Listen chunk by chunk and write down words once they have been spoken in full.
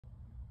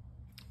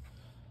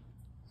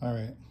All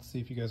right, let's see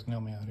if you guys can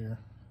help me out here.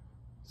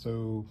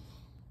 So,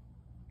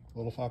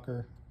 little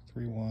Fokker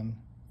 3.1.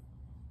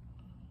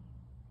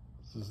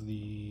 This is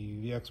the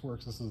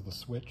VxWorks. This is the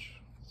switch.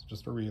 It's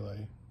just a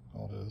relay,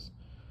 all it is.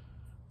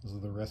 This is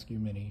the Rescue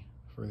Mini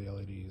for the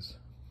LEDs.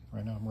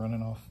 Right now I'm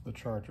running off the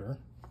charger.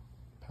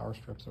 Power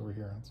strip's over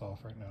here, it's off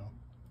right now.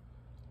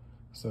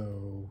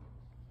 So,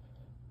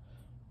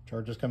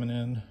 charger's coming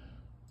in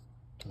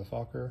to the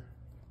Fokker.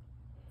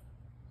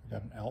 I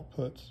got an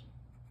output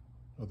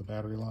of the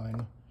battery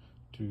line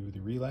to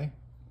the relay.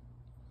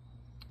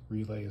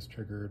 Relay is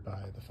triggered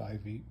by the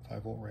 5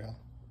 volt rail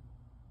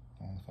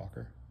on the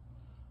Fokker.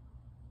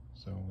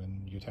 So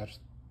when you attach,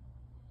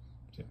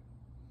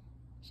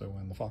 so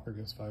when the Fokker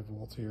gives 5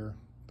 volts here,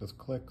 this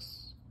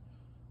clicks,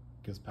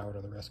 gives power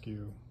to the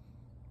rescue,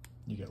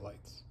 you get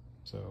lights.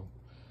 So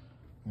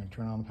I'm gonna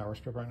turn on the power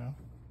strip right now.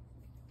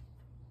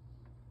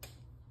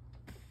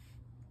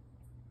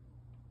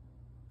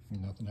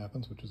 And nothing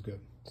happens, which is good.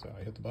 So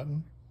I hit the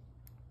button,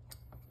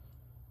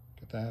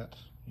 get that,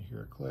 you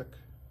hear it click,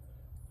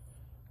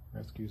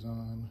 rescue's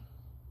on,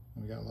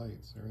 and we got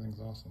lights, everything's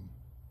awesome.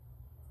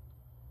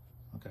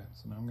 Okay,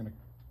 so now I'm gonna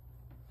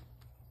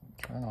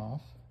turn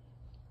off,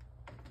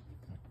 I'm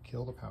gonna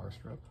kill the power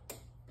strip,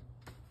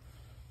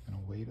 I'm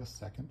gonna wait a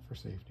second for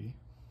safety.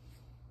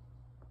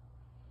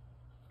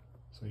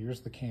 So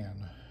here's the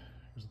CAN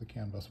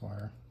bus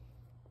wire.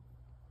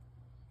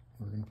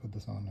 We're gonna put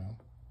this on now.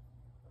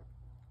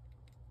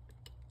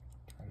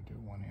 Try to do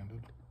it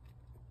one-handed.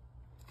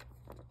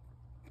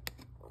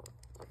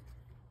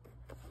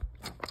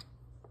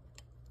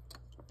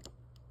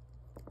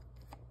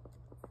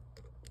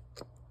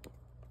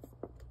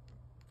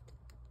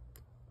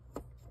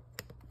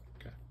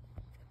 Okay.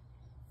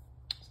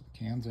 So the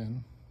CAN's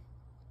in,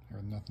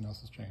 or nothing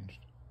else has changed.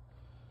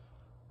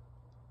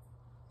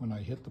 When I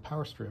hit the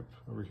power strip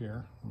over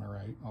here on my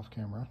right, off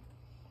camera,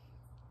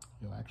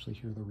 you'll actually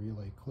hear the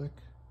relay click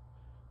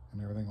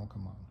and everything will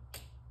come on.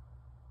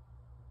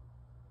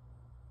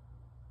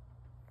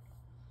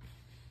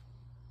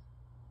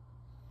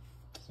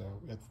 So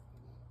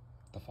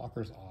the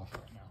Fokker's off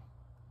right now.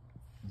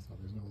 And so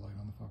there's no light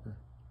on the Fokker.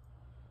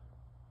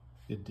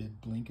 It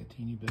did blink a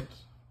teeny bit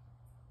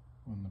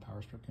when the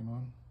power strip came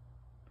on.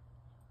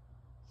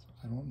 So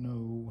I don't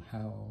know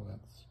how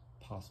that's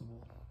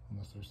possible,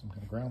 unless there's some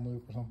kind of ground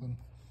loop or something.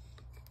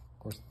 Of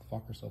course, the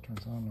Fokker still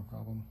turns on, no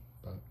problem,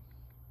 but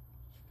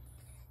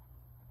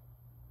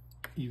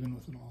even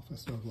with it off, I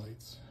still have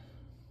lights.